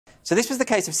So this was the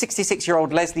case of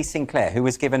 66-year-old Leslie Sinclair, who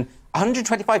was given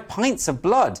 125 pints of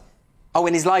blood. Oh,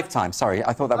 in his lifetime, sorry.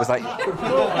 I thought that was like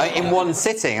in one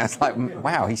sitting. I was like,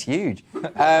 wow, he's huge.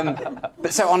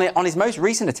 But so on his most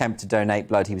recent attempt to donate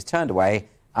blood, he was turned away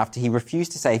after he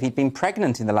refused to say if he'd been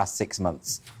pregnant in the last 6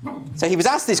 months. So he was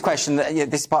asked this question.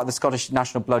 This is part of the Scottish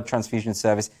National Blood Transfusion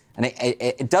Service, and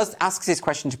it does ask this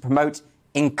question to promote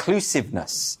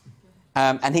inclusiveness.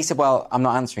 And he said, well, I'm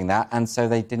not answering that, and so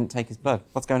they didn't take his blood.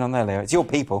 What's going on there, Leo? It's your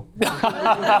people.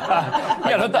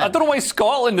 I don't know why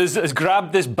Scotland has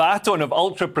grabbed this baton of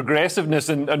ultra-progressiveness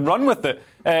and run with it.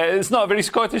 It's not a very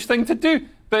Scottish thing to do,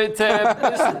 but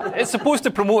it's supposed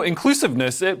to promote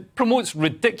inclusiveness. It promotes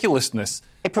ridiculousness.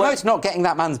 It promotes not getting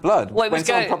that man's blood when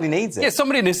someone probably needs it. Yeah,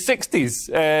 somebody in his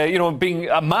 60s, being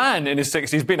a man in his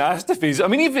 60s, being asked if he's... I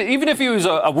mean, even if he was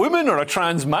a woman or a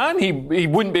trans man, he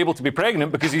wouldn't be able to be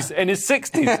pregnant because he's in his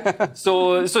 60s.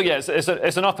 so yeah,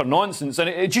 it's an utter nonsense. And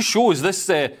it just shows this...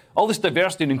 all this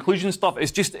diversity and inclusion stuff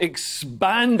is just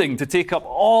expanding to take up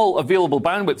all available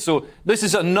bandwidth. So this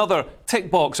is another tick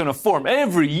box on a form.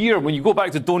 Every year when you go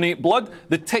back to donate blood,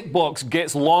 the tick box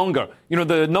gets longer.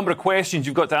 The number of questions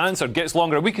you've got to answer gets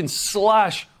longer. We can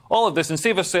slash all of this and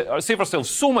save ourselves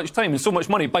so much time and so much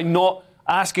money by not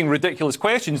asking ridiculous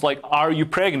questions like, are you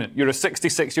pregnant? You're a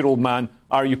 66-year-old man.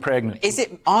 Are you pregnant?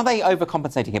 Are they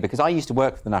overcompensating here? Because I used to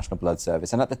work for the National Blood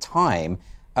Service, and at the time...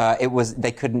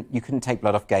 you couldn't take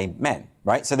blood off gay men,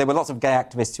 right? So there were lots of gay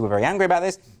activists who were very angry about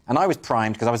this, and I was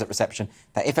primed, because I was at reception,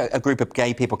 that if a group of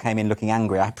gay people came in looking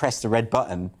angry, I pressed a red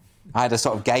button. I had a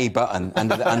sort of gay button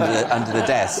under the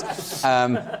desk.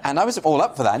 And I was all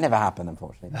up for that. It never happened,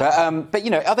 unfortunately. But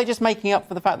are they just making up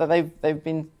for the fact that they've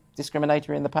been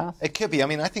discriminatory in the past? It could be. I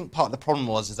mean, I think part of the problem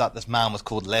is that this man was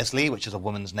called Leslie, which is a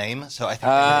woman's name. So I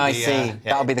think... I see.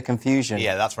 That'll be the confusion.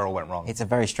 Yeah, that's where it all went wrong. It's a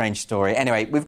very strange story. Anyway, we've